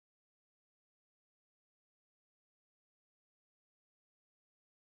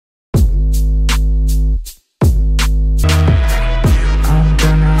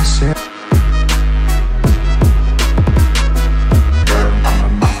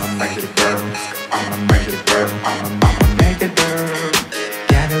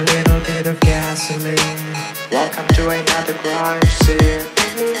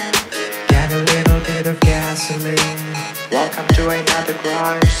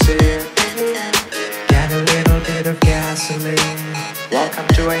crime scene. Get a little bit of gasoline. Welcome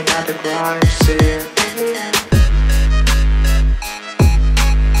to another crime scene.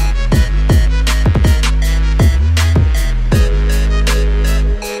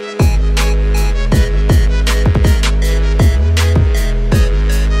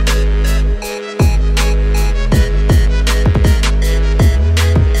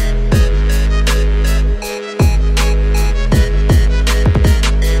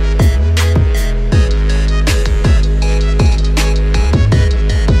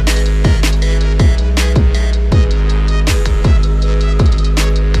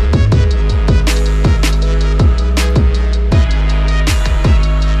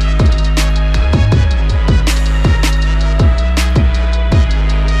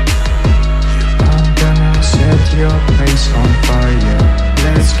 Your place on fire,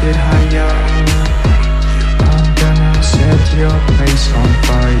 let's get higher. I'm gonna set your place on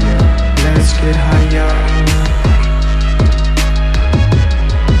fire, let's get higher.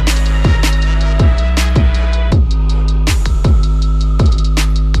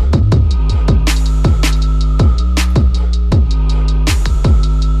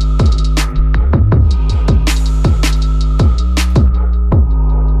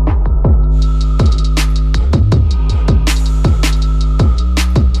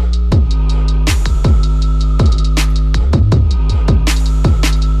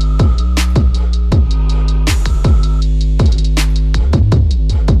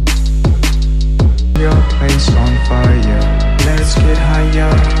 On fire, let's get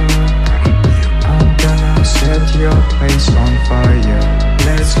higher. I'm gonna set your place on fire,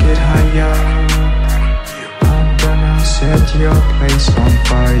 let's get higher. I'm gonna set your place on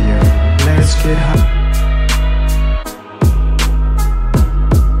fire, let's get higher.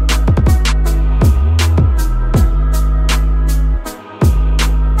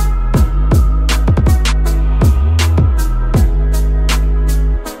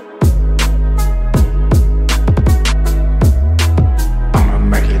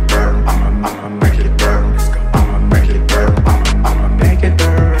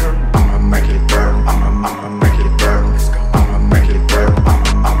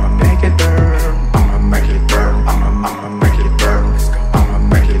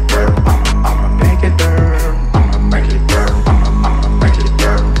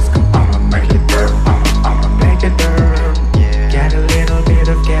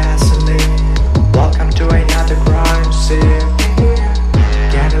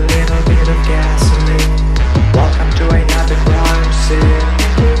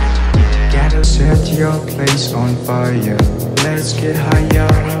 Your place on fire, let's get higher.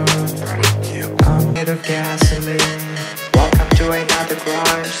 I'm made of gasoline. Welcome to another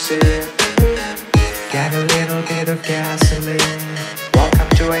crime scene. Get a little bit of gasoline. Welcome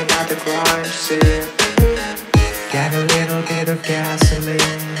to another crime scene. Get a little bit of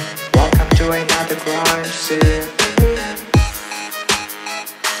gasoline. Welcome to another crime scene.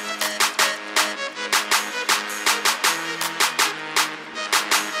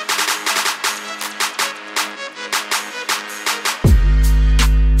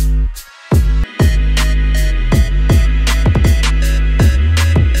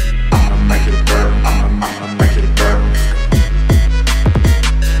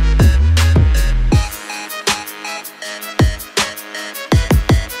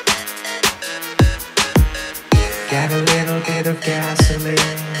 Get a little bit of gasoline.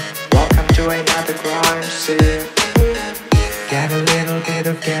 Welcome to another crime scene. Get a little bit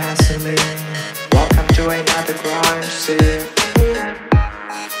of gasoline. Welcome to another crime scene.